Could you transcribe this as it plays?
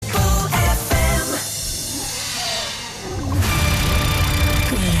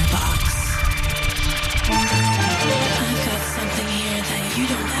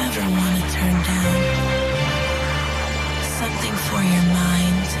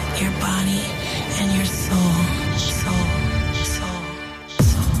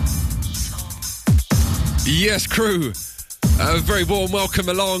Yes, crew. A very warm welcome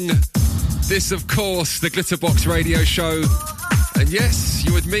along. This, of course, the Glitterbox radio show. And yes,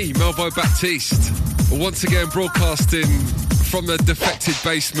 you with me, Melvo Baptiste. Once again, broadcasting from the defected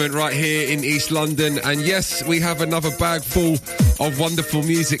basement right here in East London. And yes, we have another bag full of wonderful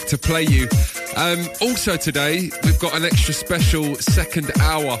music to play you. Also today, we've got an extra special second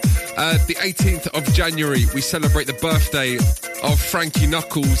hour. The 18th of January, we celebrate the birthday of Frankie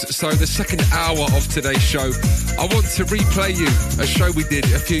Knuckles. So the second hour of today's show, I want to replay you a show we did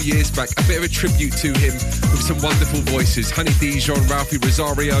a few years back, a bit of a tribute to him with some wonderful voices. Honey Dijon, Ralphie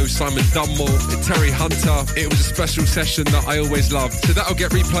Rosario, Simon Dunmore, Terry Hunter. It was a special session that I always loved. So that'll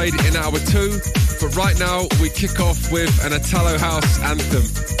get replayed in hour 2. But right now, we kick off with an Italo House anthem,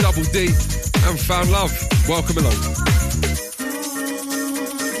 Double D and Found Love. Welcome along.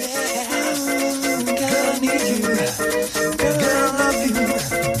 Girl, I need you. Girl, I love you.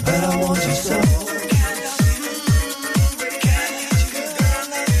 But I want you so.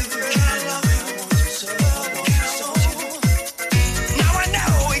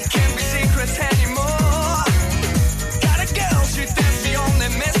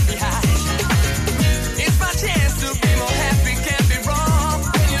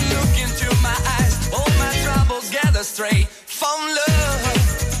 Straight from love,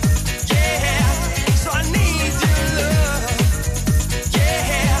 yeah. So I need your love,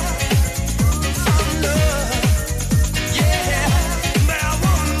 yeah. From love, yeah. But I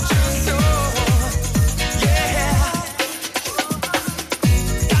want you so, yeah.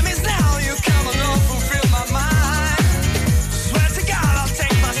 That means now you come along, fulfill my mind. Swear to God, I'll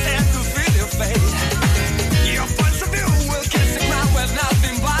take my stand to feel your fate. Your points of view will kiss the ground where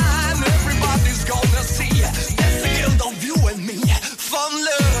nothing blind. Everybody's gonna see. Of you and me from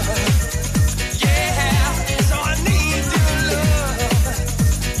love, yeah. So I need your love,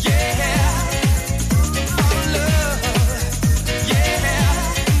 yeah. From love, yeah.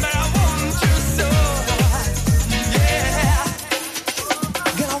 But I want you so, yeah.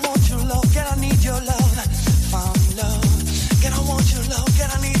 Girl, I want your love, girl, I need your love, from love. Girl, I want your love,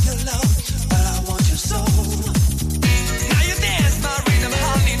 girl, I need your love, but I want you so. Now you dance my rhythm,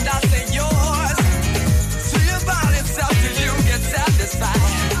 honey, that's yours.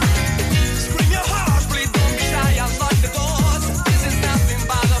 Satisfied.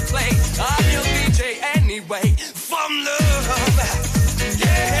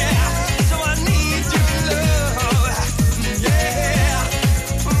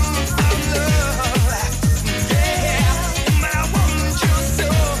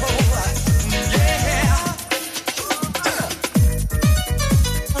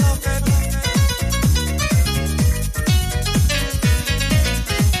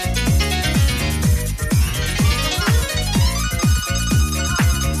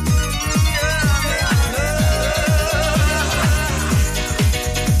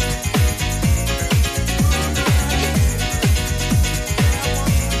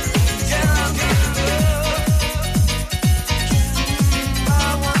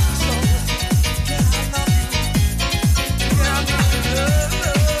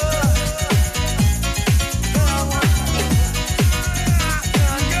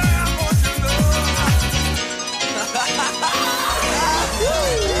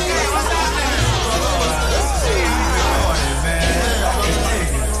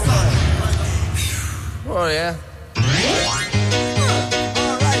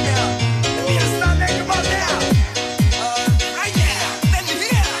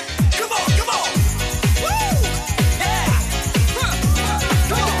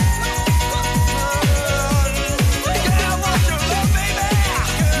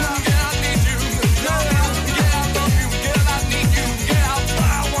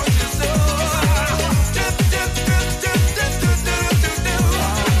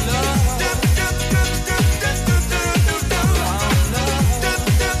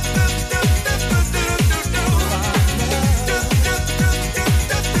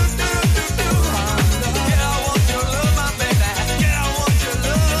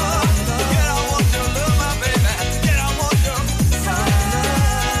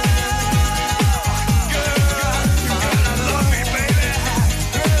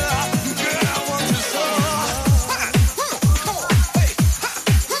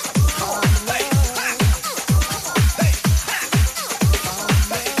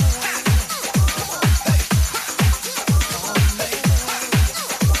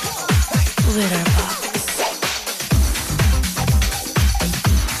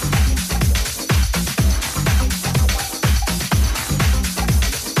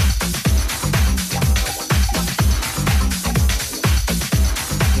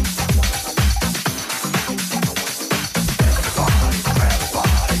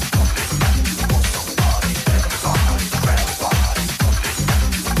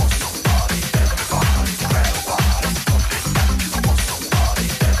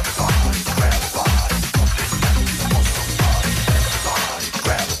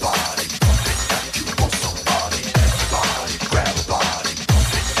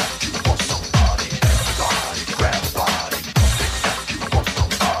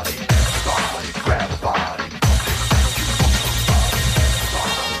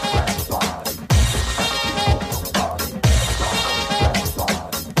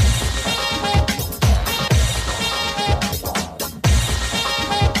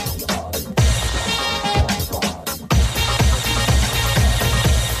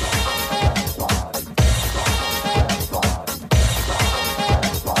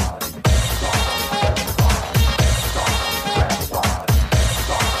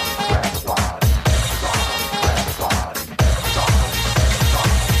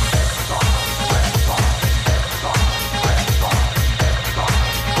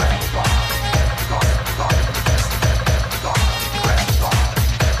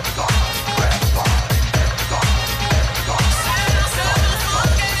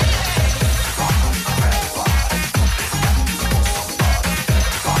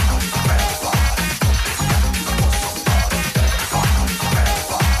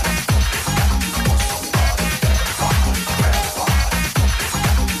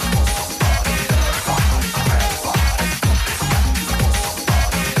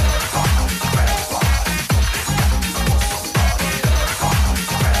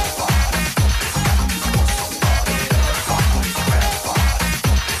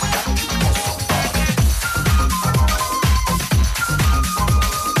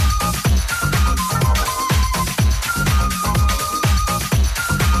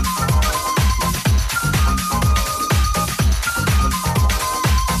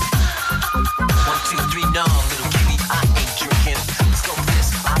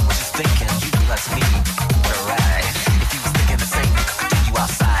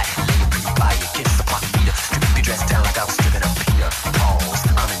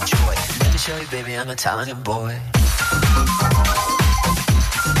 a talented boy.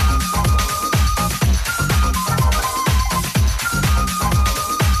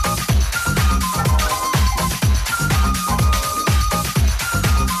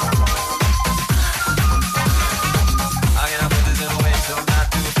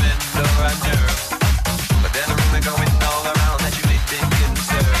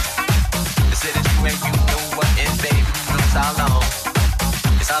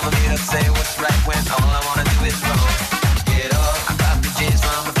 Say what's right when all I wanna do is wrong. Get up, I got the J's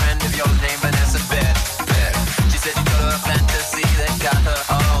from a friend of yours named Vanessa Bet. She said you got a fantasy that got her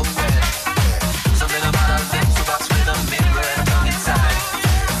all wet. Something about her lips, a box with a mirror and a tongue inside.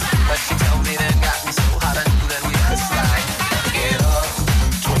 What she told me then got me so hot I knew that we could slide. Get up,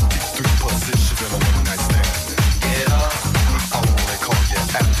 23 positions in a one night stand. get up, I only call you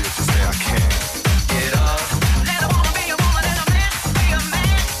after if you say I can. get up. Let a woman be a woman, let a man be a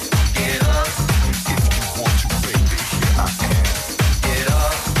man. Get up, If you want to, baby, here I am. get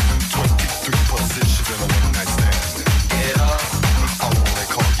up, 23 positions in a one night stand. get up, I only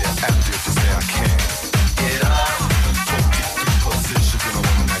call you after if you say I can. get up, 23 positions in a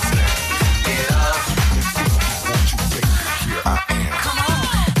one night stand. get up. If you want to, baby, here I am. Come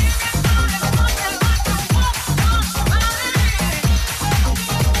on.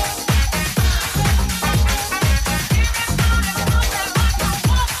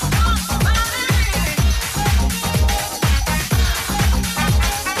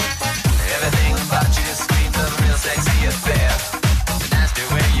 Everything about you screams of a real sexy affair. The nasty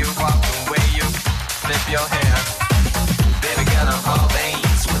way you walk, the way you flip your hair. Baby girl, I'm all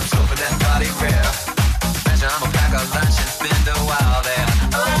veins, swim so for that body rare. Imagine I'm a pack of lunch and spend a while there.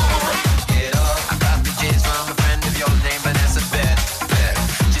 Oh, get up. I got the J's from a friend of yours named Vanessa Bet.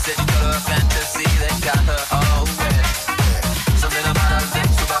 She said you got a fantasy that got her all wet. Something about her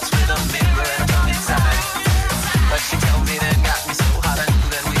lips, a box with a mirror and a tongue inside. What she told me then got me so hot I knew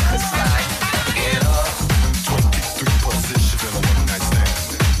that we could slide. Get up, 23 positions in a one night stand.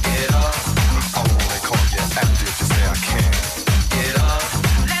 get up, I only call you after if you say I can. get up.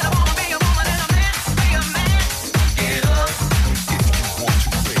 Let a woman be a woman, let a man be a man. Get up, If you want to,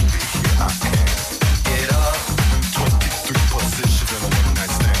 baby, here I am. get up, 23 positions in a one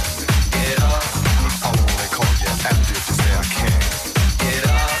night stand. get up, I only call you after if you say I can. get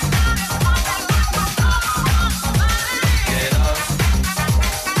up, get up.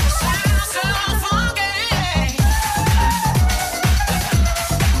 So funky.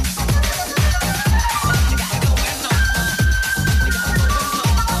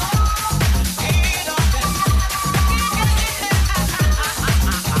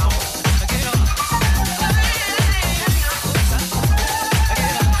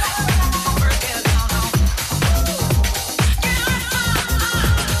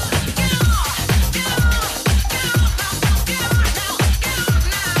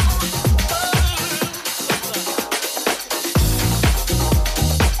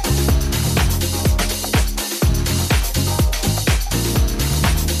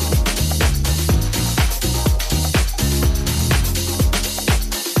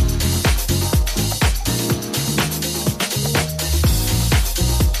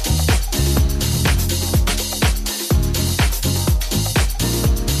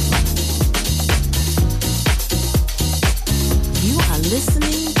 You are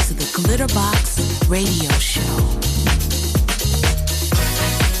listening to the Glitterbox Radio Show.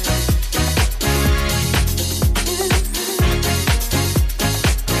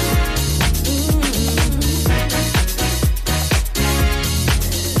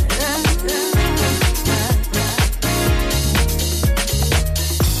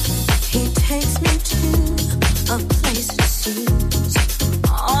 He takes me to a place it seems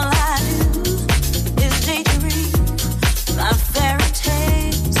all I do is daydream. My fairy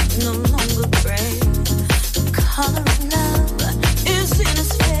tales no longer gray. The color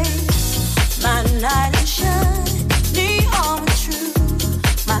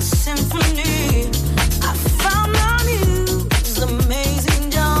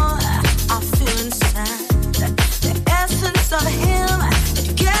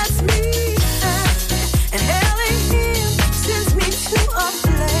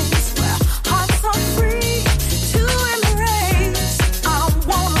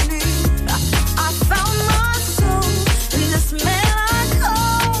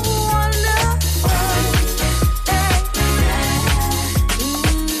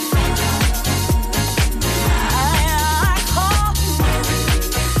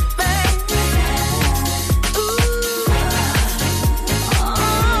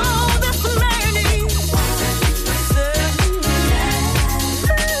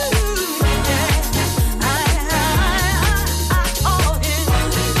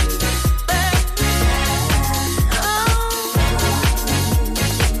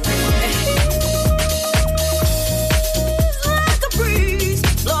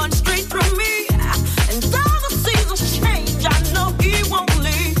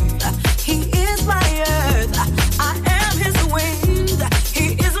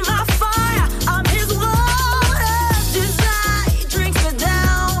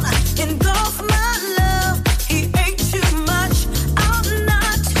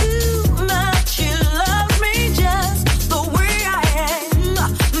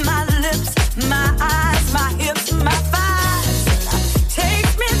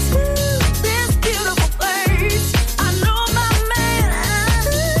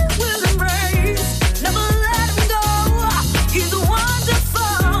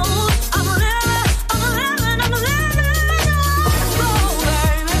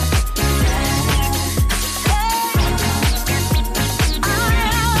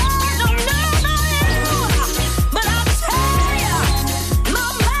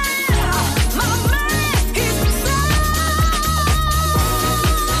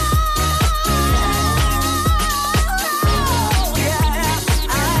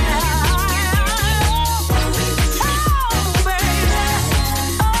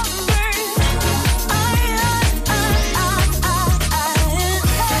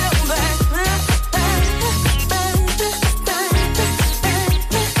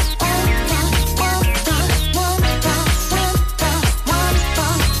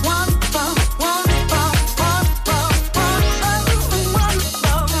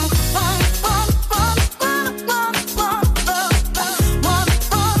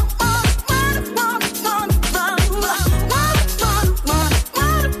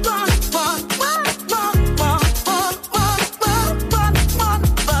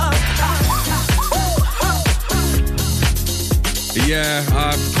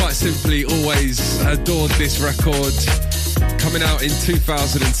Quite simply, always adored this record. Coming out in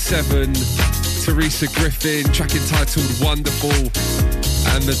 2007, Teresa Griffin, track entitled Wonderful,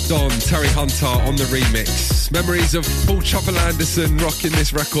 and the Don, Terry Hunter on the remix. Memories of Paul Chopper Anderson rocking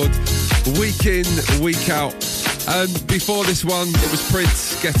this record week in, week out. And before this one, it was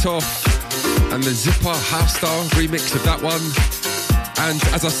Prince, Get Off, and the Zipper House Style remix of that one. And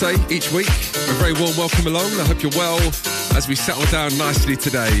as I say, each week, a very warm welcome along. I hope you're well as we settle down nicely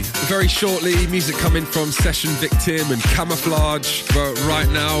today. Very shortly, music coming from Session Victim and Camouflage. But right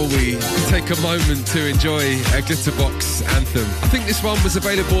now, we take a moment to enjoy a Glitterbox anthem. I think this one was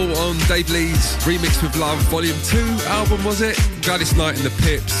available on Dave Lee's Remix with Love Volume 2 album, was it? Gladys Knight and the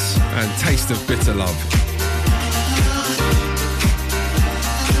Pips and Taste of Bitter Love.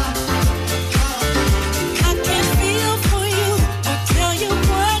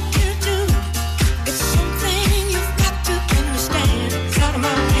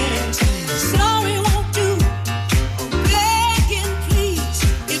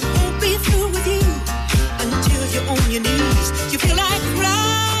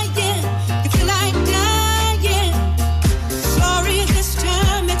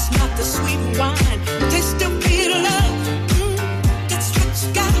 Sweet wine.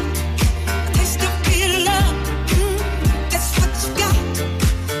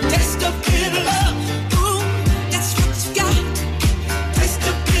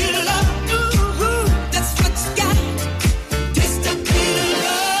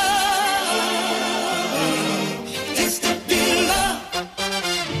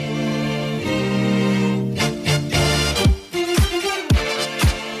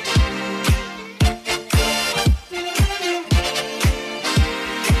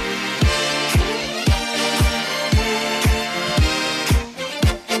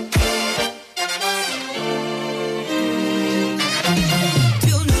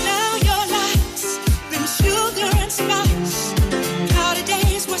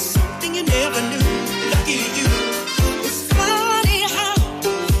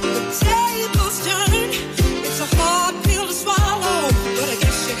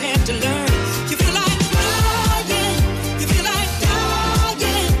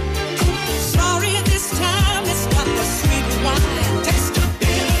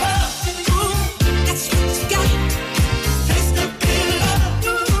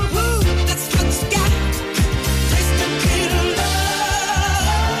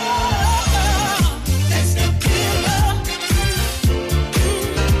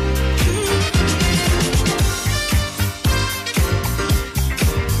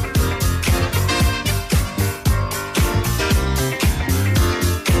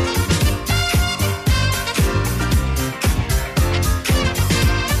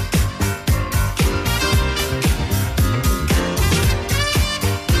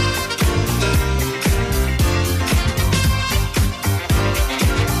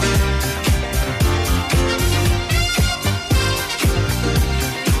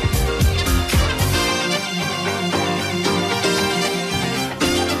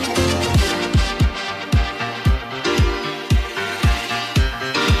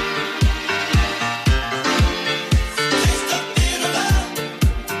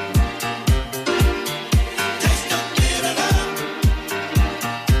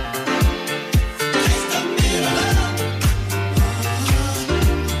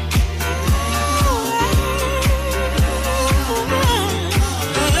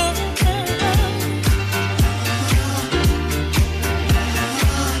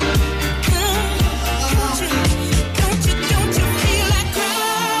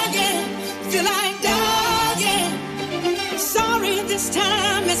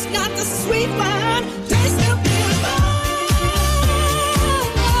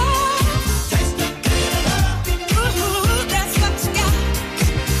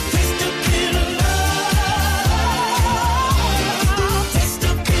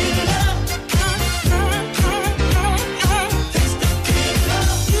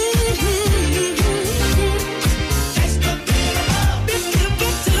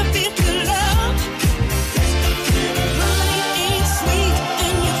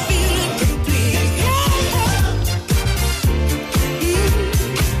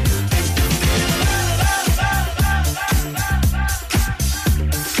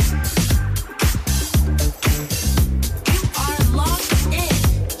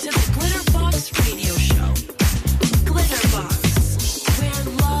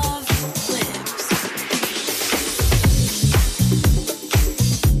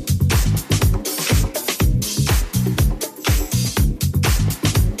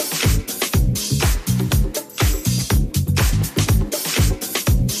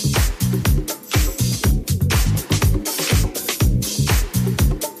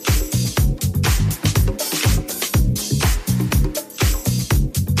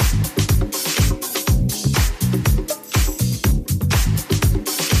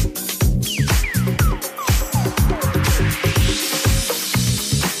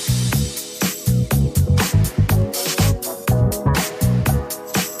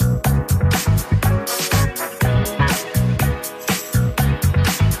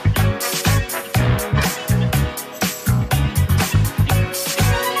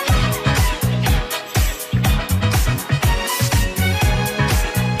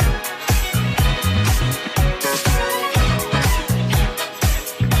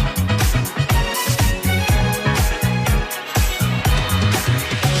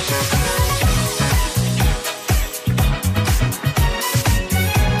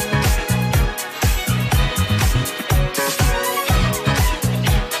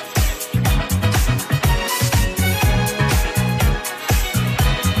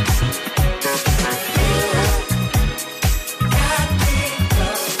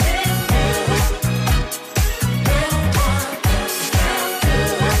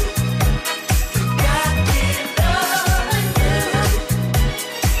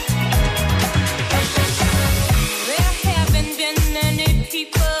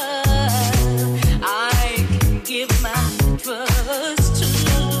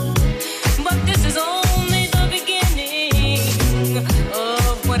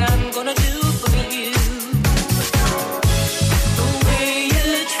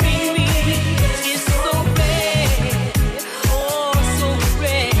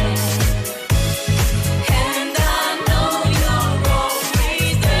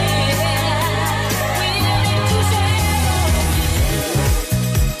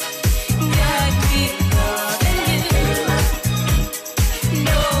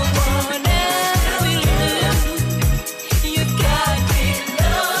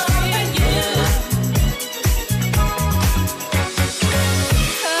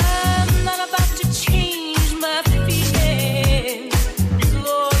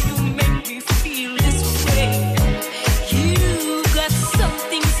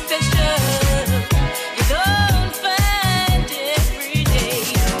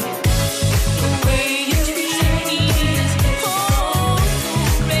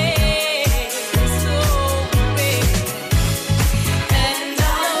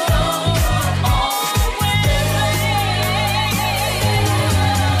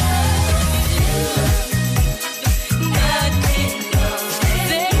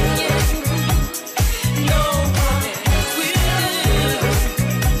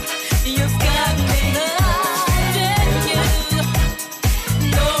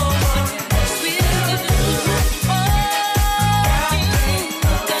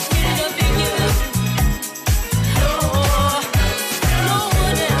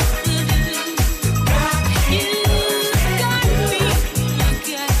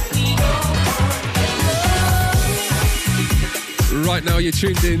 you're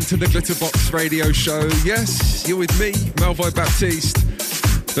tuned in to the Glitterbox radio show. Yes, you're with me, Melvo Baptiste.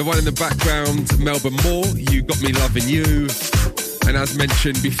 The one in the background, Melbourne Moore, You Got Me Loving You. And as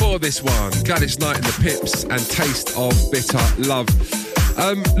mentioned before this one, Gladys Knight and the Pips and Taste of Bitter Love.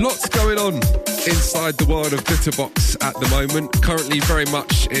 Lots going on inside the world of Glitterbox at the moment. Currently very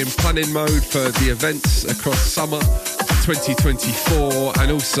much in planning mode for the events across summer 2024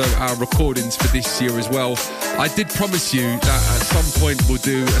 and also our recordings for this year as well. I did promise you that at some point we'll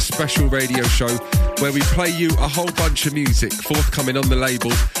do a special radio show where we play you a whole bunch of music forthcoming on the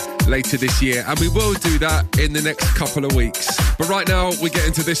label later this year, and we will do that in the next couple of weeks. But right now we get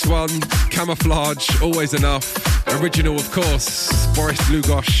into this one, Camouflage, Always Enough, original of course, Boris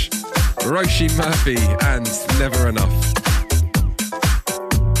Lugosh, Roisin Murphy and Never Enough.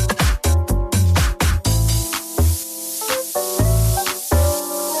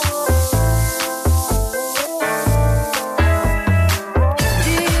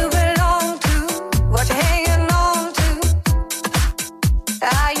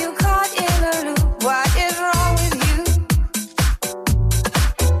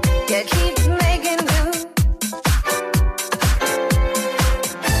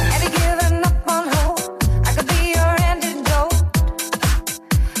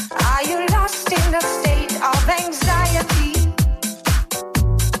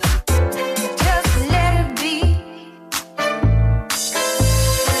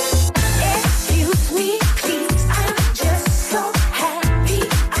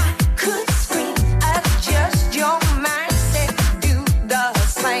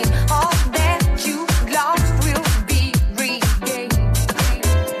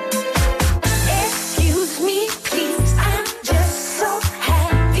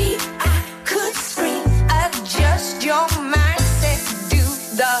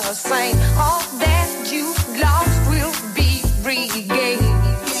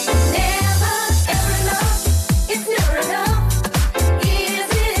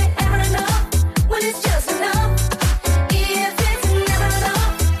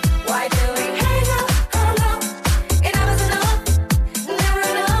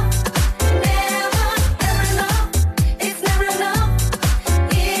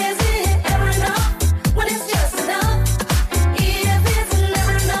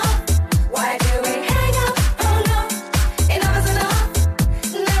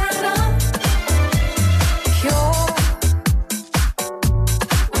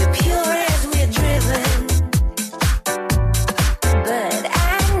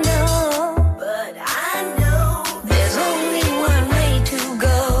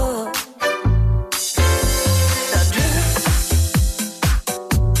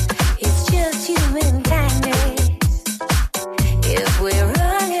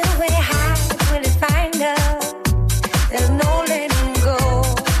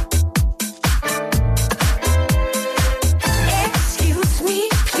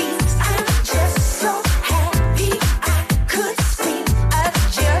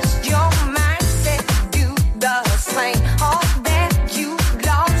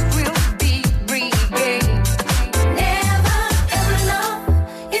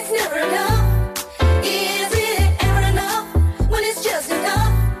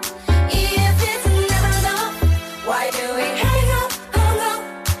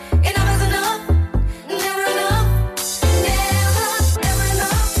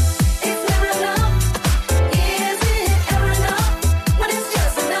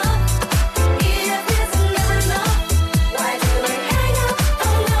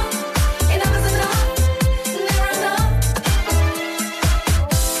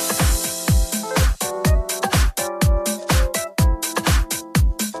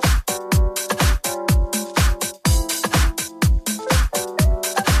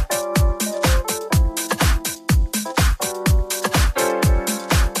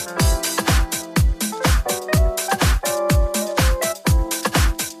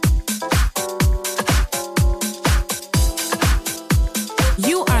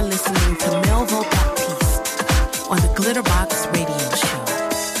 Glitterbox Radio Show.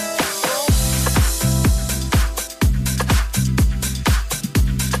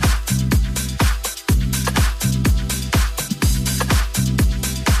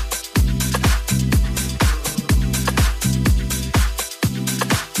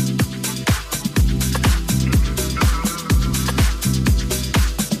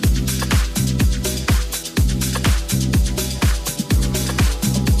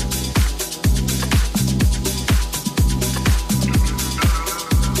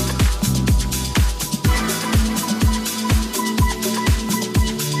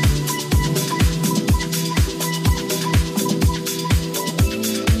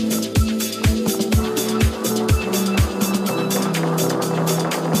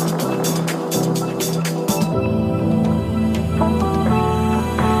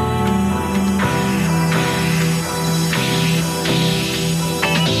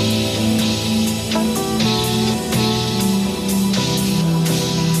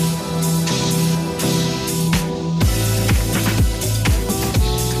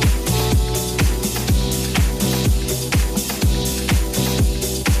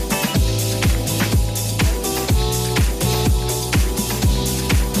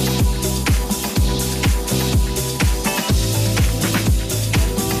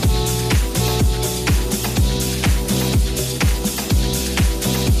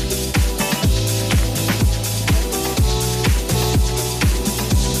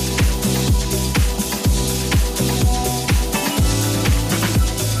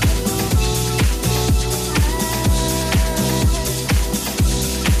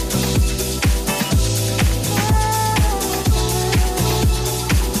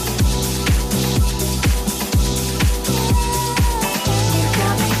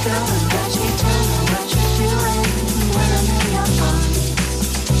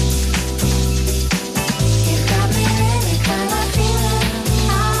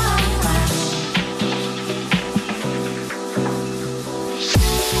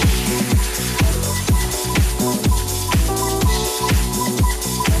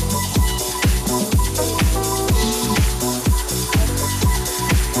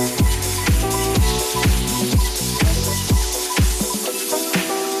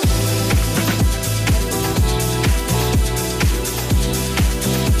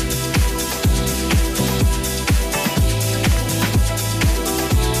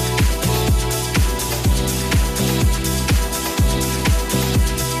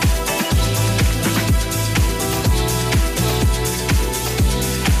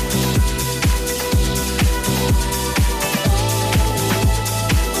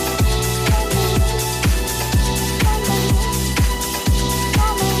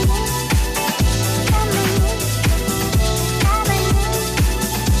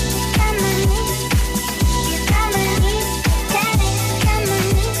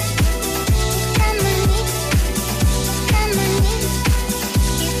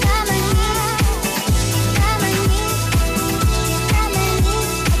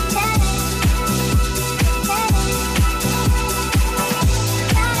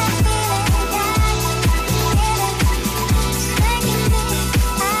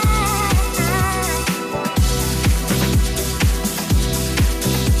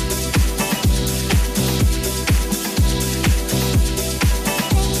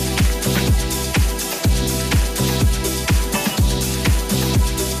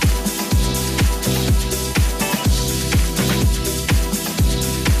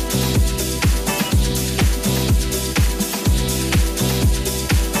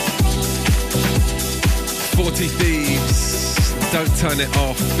 Don't Turn It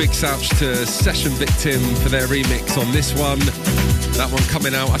Off. Big ouch to Session Victim for their remix on this one. That one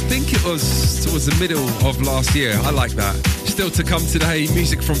coming out, I think it was towards the middle of last year. I like that. Still to come today,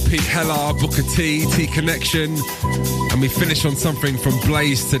 music from Pete Heller, Booker T, T-Connection. And we finish on something from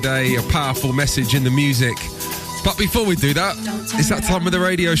Blaze today, a powerful message in the music. But before we do that, it's that time of the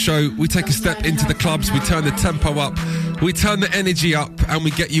radio show. We take a step into the clubs, we turn the tempo up, we turn the energy up, and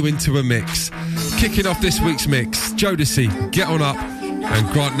we get you into a mix. Kicking off this week's mix, Jodeci, Get On Up,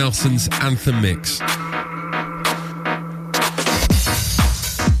 and Grant Nelson's Anthem Mix.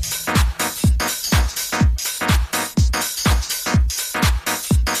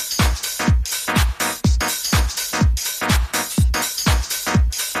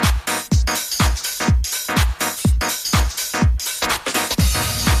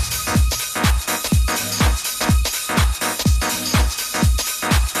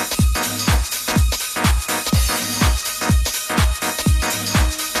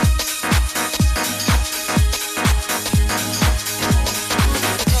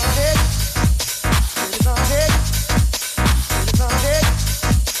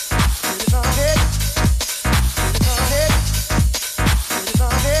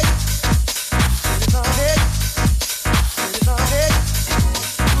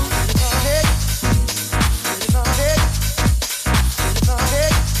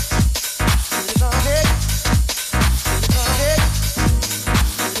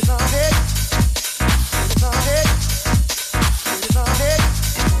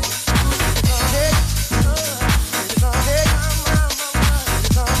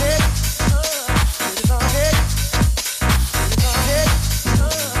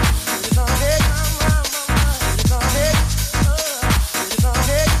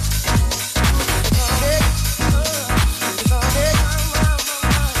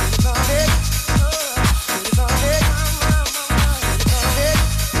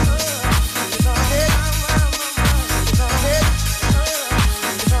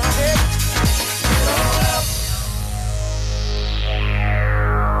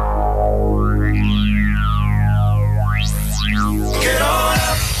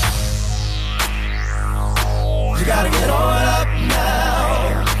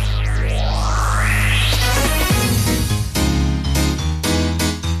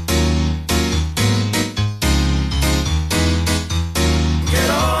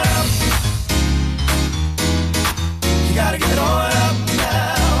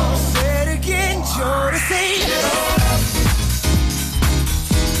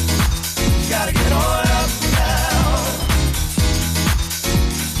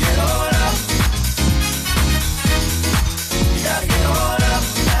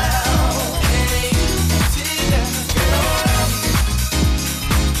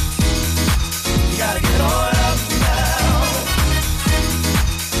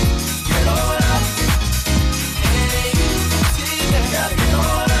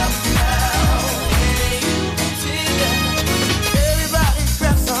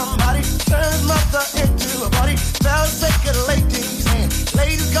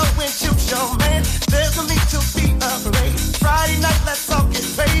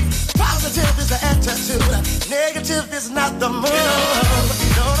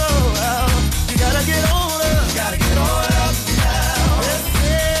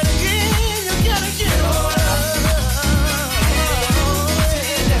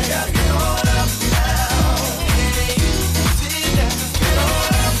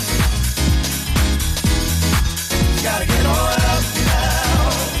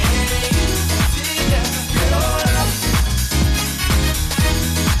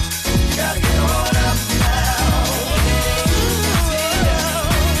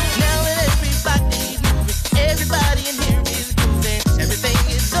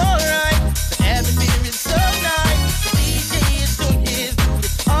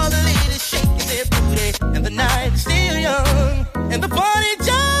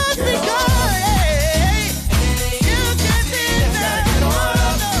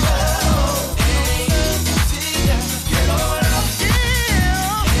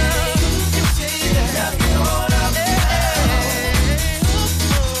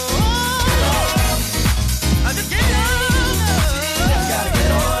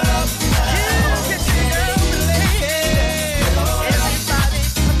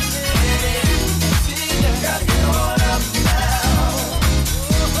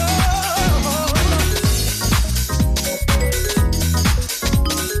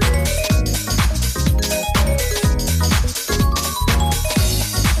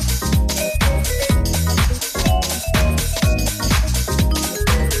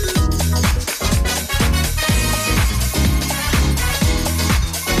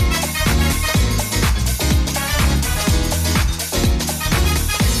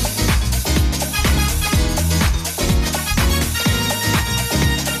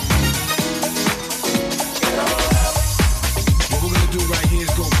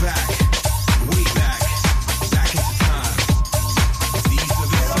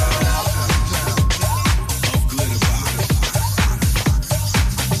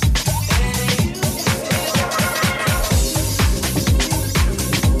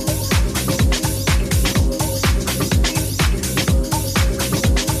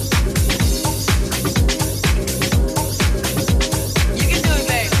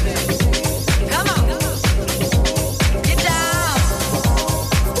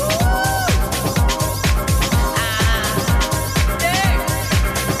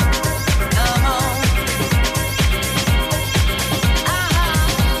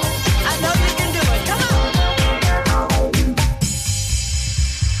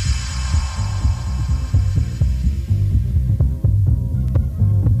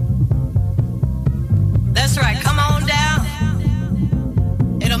 That's right. Come on down.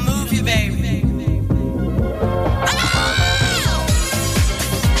 It'll move you, baby.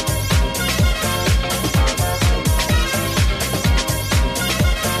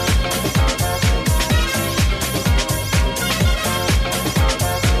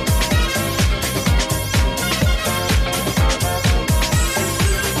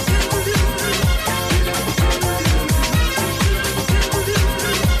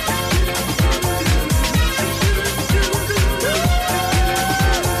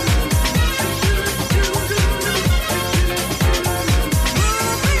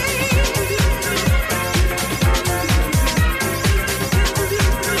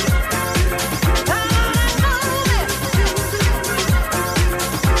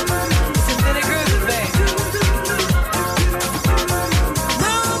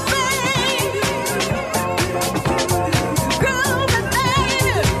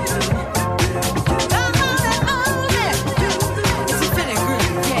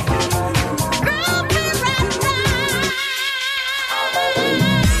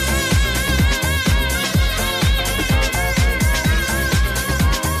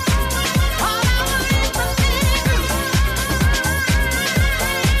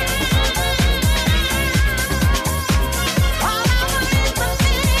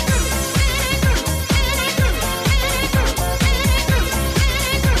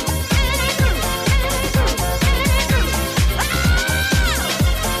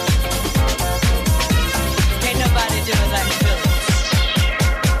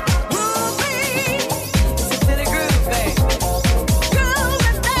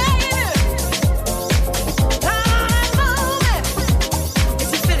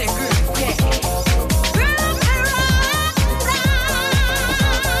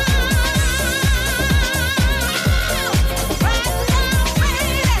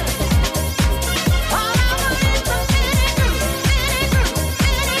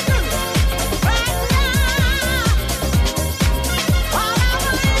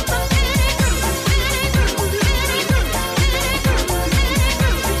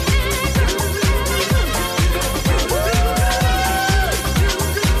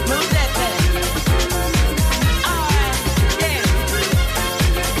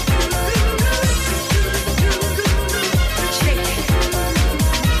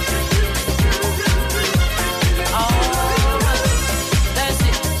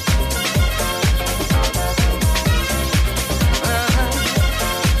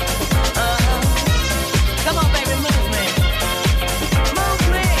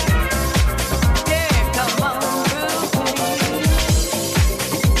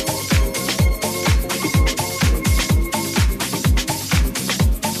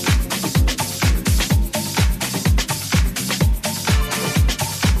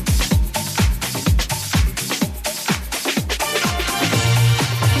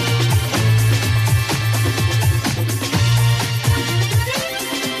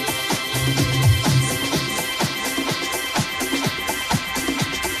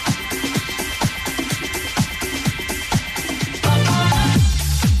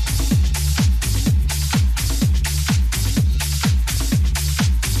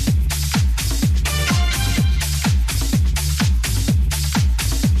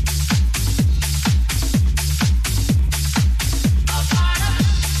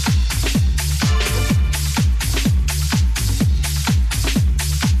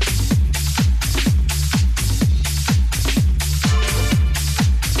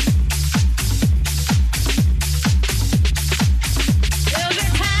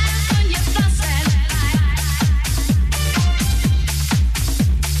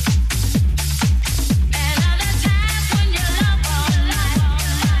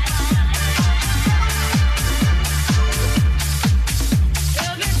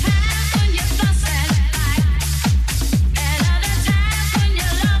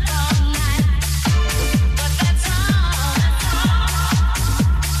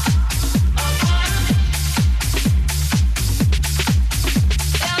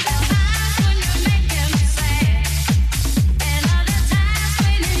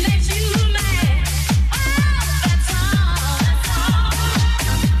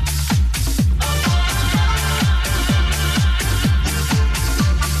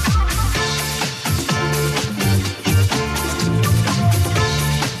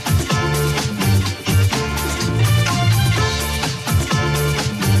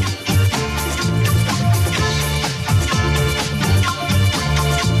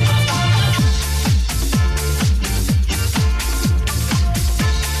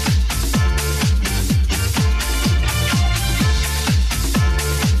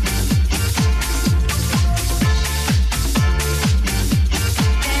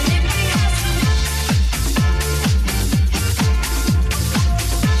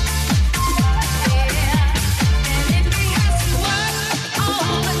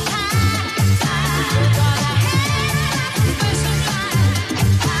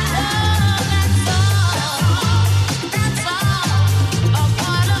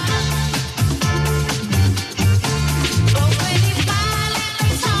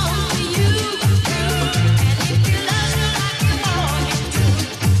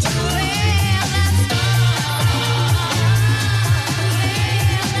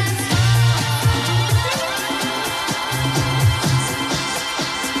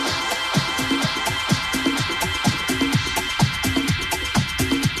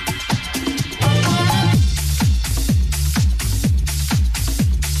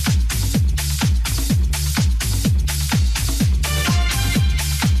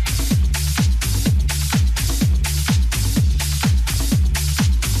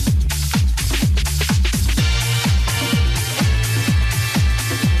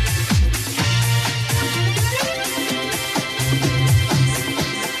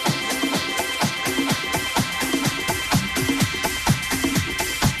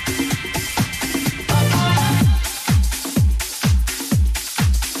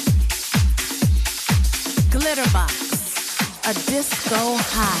 disco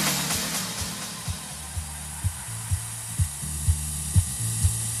high.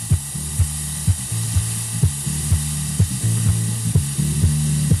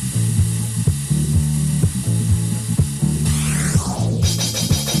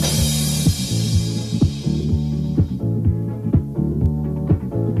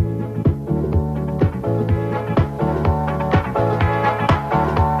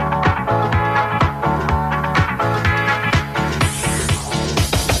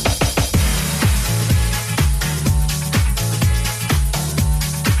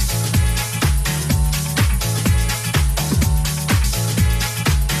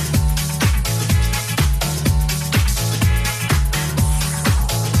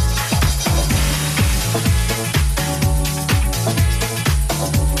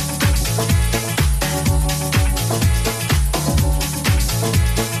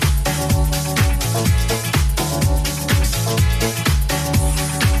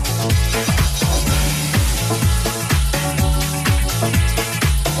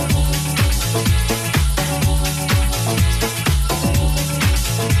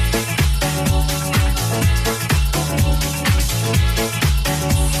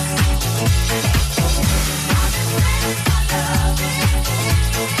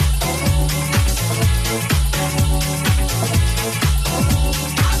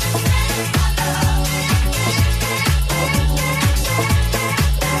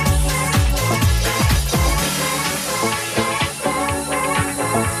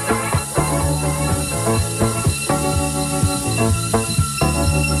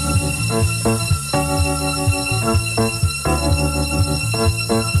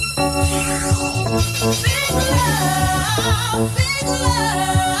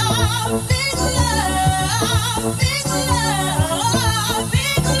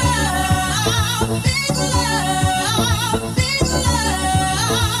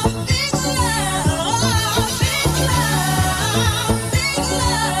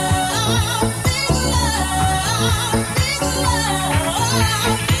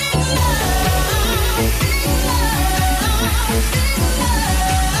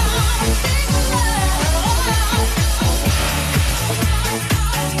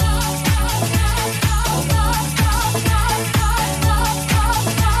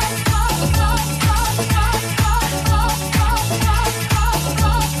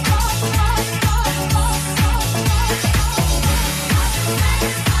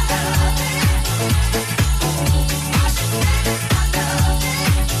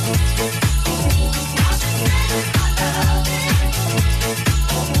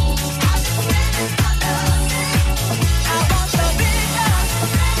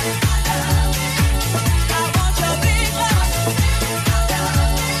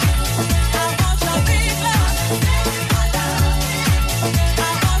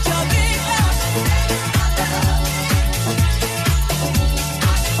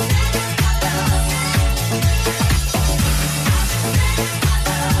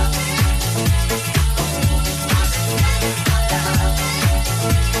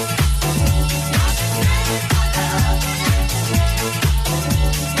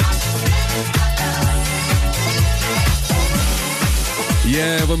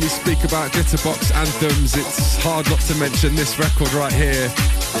 Yeah, when we speak about Glitterbox anthems, it's hard not to mention this record right here.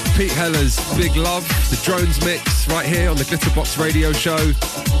 Pete Heller's Big Love, the Drones mix right here on the Glitterbox radio show.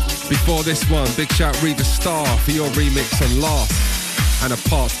 Before this one, big shout Reva Starr for your remix on Last and a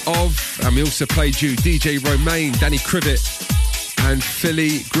part of. And we also played you DJ Romaine, Danny Crivet and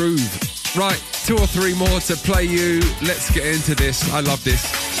Philly Groove. Right, 2 or 3 more to play you. Let's get into this. I love this.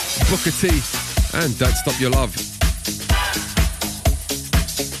 Booker T and Don't Stop Your Love.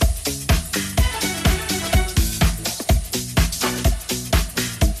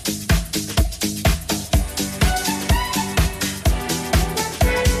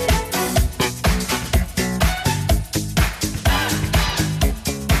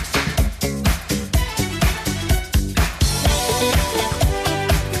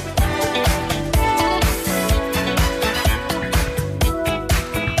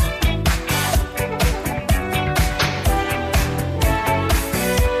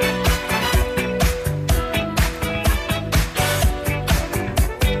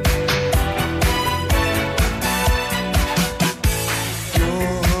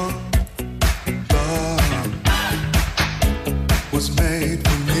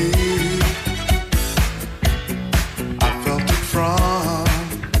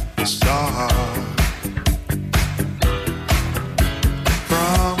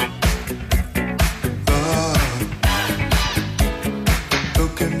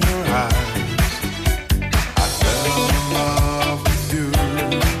 Look in your eyes, I fell in love with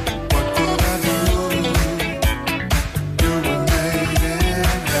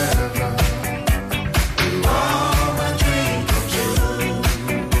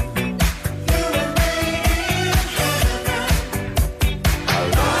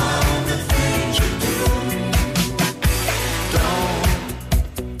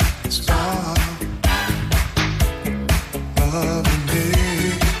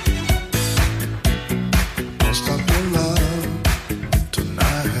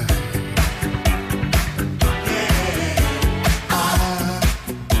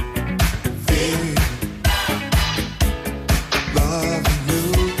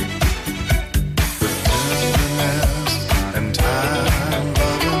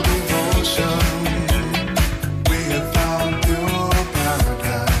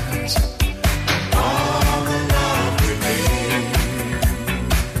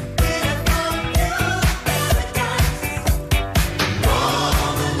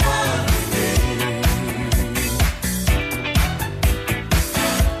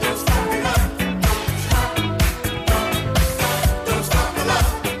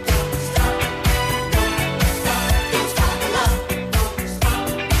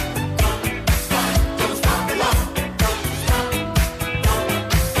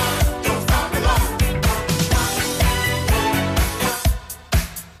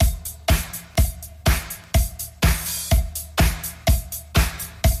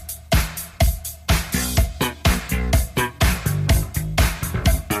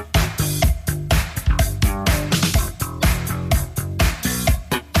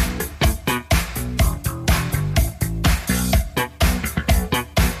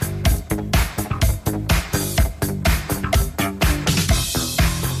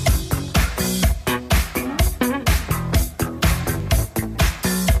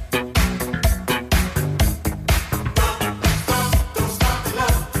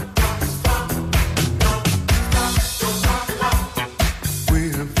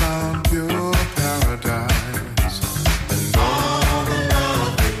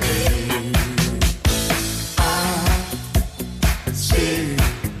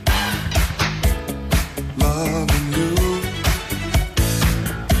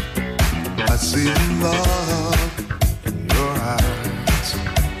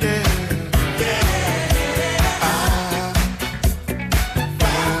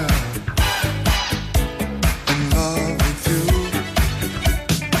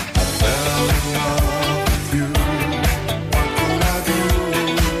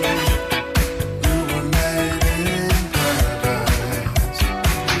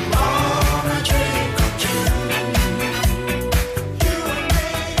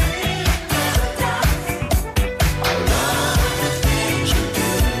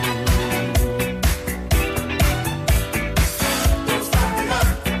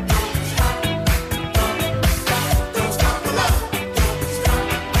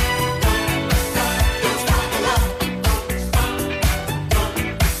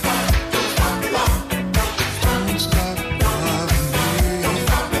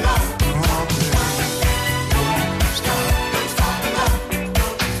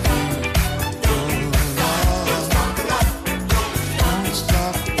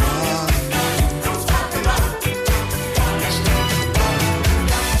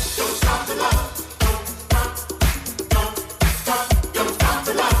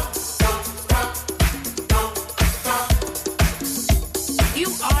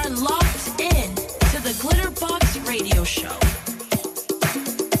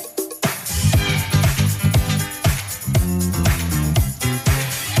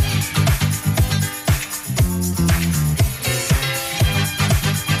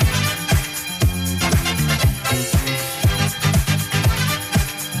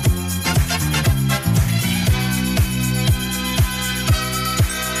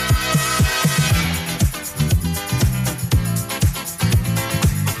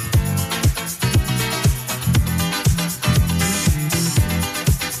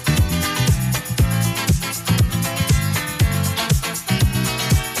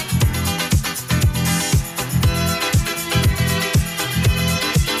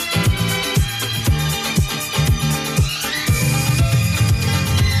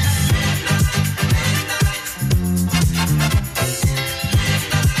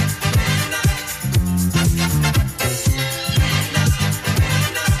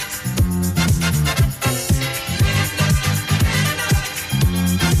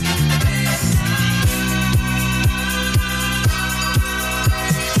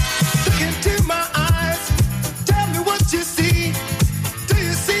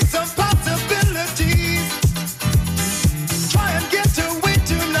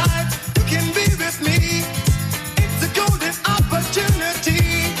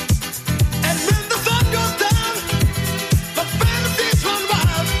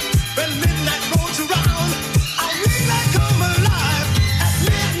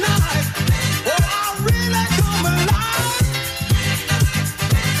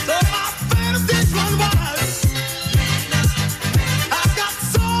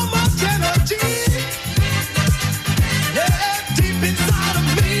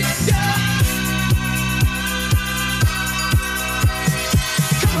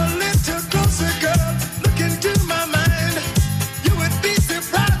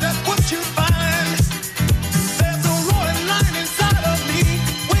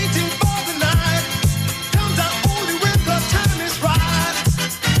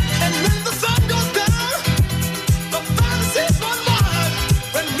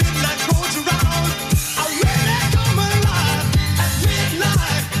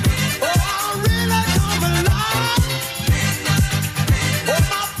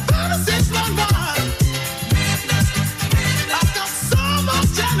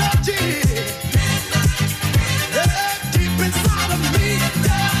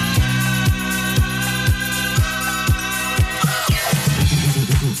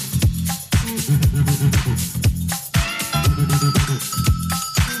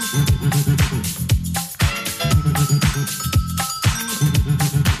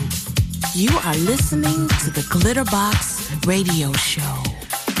You are listening to the Glitterbox Radio Show.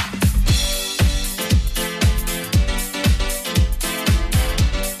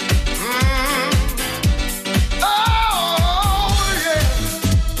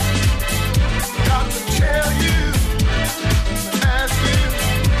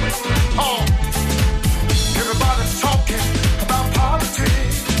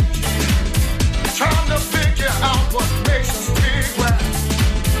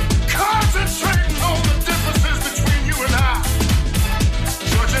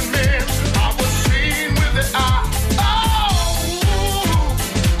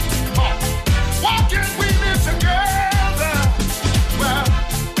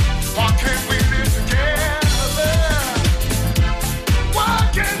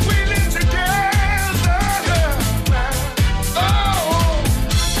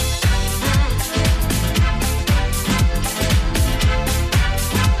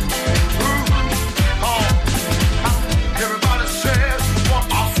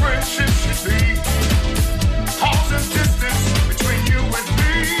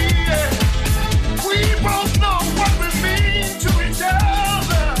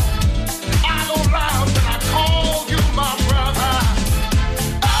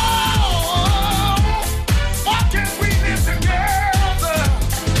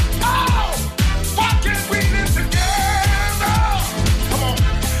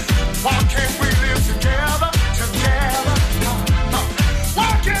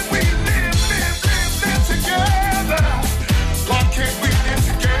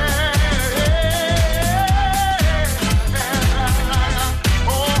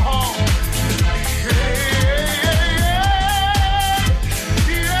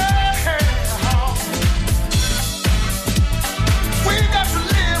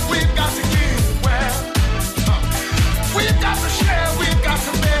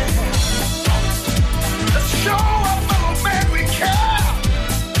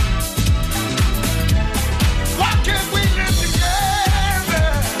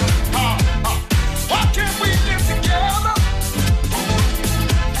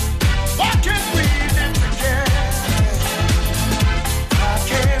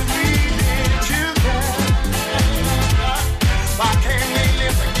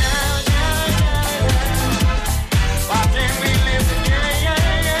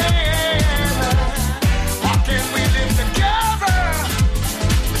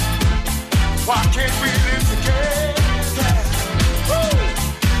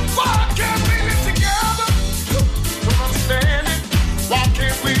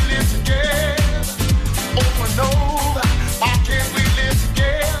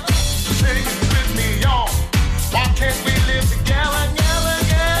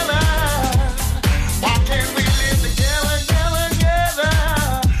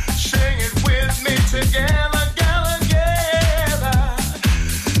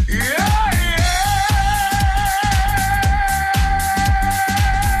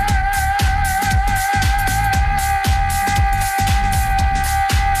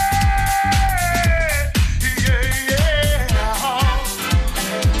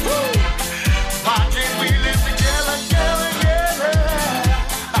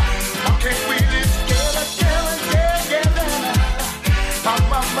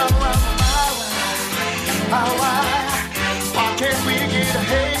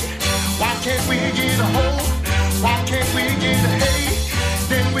 Why can't we get a hey?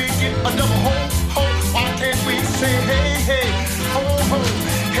 Then we get a double hole.